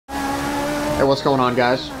Hey, what's going on,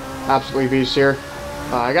 guys? Absolutely Beast here.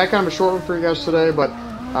 I got kind of a short one for you guys today, but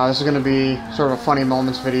this is going to be sort of a funny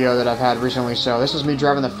moments video that I've had recently. So this is me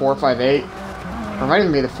driving the 458, or it might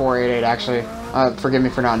even be the 488 actually. Forgive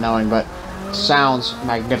me for not knowing, but sounds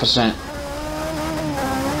magnificent.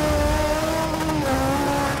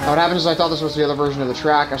 What happened is I thought this was the other version of the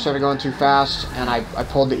track. I started going too fast, and I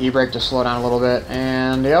pulled the e-brake to slow down a little bit,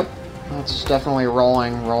 and yep, that's definitely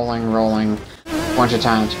rolling a bunch of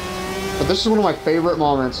times. But this is one of my favorite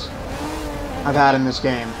moments I've had in this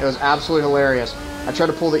game. It was absolutely hilarious. I tried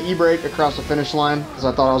to pull the e-brake across the finish line because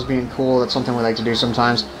I thought I was being cool. That's something we like to do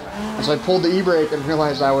sometimes. And so I pulled the e-brake and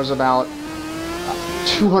realized I was about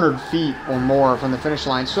 200 feet or more from the finish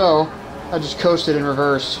line. So I just coasted in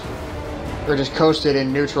reverse, or just coasted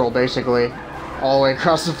in neutral, basically, all the way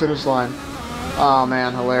across the finish line. Oh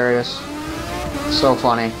man, hilarious. So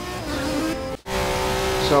funny.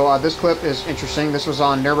 So this clip is interesting. This was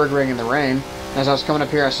on Nürburgring in the rain. As I was coming up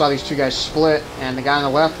here, I saw these two guys split, and the guy on the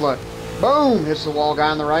left, look, boom, hits the wall. Guy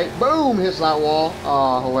on the right, boom, hits that wall.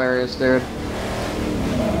 Oh, hilarious, dude.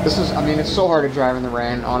 This is, I mean, it's so hard to drive in the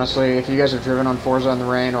rain, honestly. If you guys have driven on Forza in the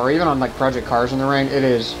rain, or even on, like, Project Cars in the rain, it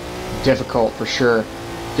is difficult, for sure.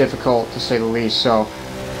 Difficult, to say the least. So,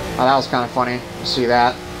 that was kind of funny to see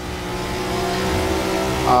that.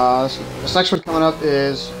 This next one coming up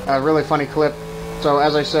is a really funny clip. So,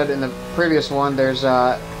 as I said in the previous one, there's, or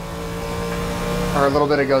a little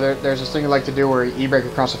bit ago, there's this thing you like to do where you e-brake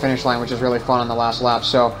across the finish line, which is really fun on the last lap.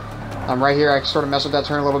 So, right here, I sort of messed up that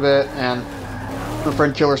turn a little bit, and my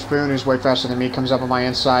friend Killer Spoon, who's way faster than me, comes up on my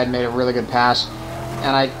inside, made a really good pass,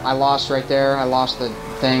 and I lost right there. I lost the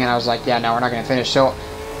thing, and I was like, yeah, no, we're not going to finish. So,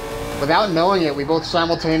 without knowing it, we both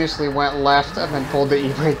simultaneously went left and then pulled the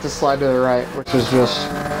e-brake to slide to the right, which is just,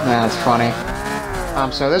 man, it's funny.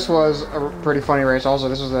 So this was a pretty funny race. Also,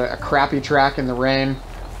 this was a crappy track in the rain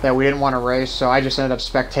that we didn't want to race, so I just ended up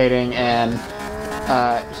spectating, and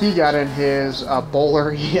he got in his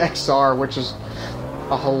Bowler EXR, which is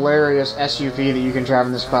a hilarious SUV that you can drive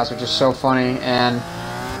in this class, which is so funny. And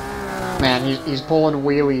man, he's pulling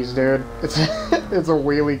wheelies, dude. It's it's a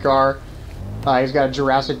wheelie car. He's got a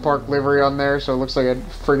Jurassic Park livery on there, so it looks like a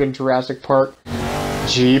friggin' Jurassic Park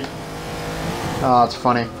Jeep. Oh, it's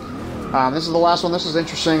funny. This is the last one. This is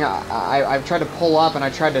interesting. I've tried to pull up, and I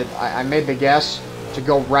made the guess to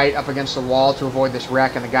go right up against the wall to avoid this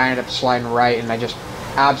wreck, and the guy ended up sliding right, and I just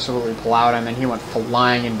absolutely plowed him, and he went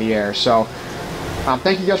flying in the air. So,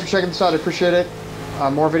 thank you guys for checking this out. I appreciate it.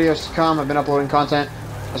 More videos to come. I've been uploading content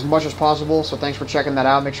as much as possible, so thanks for checking that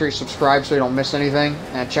out. Make sure you subscribe so you don't miss anything,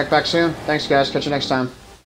 and check back soon. Thanks, guys. Catch you next time.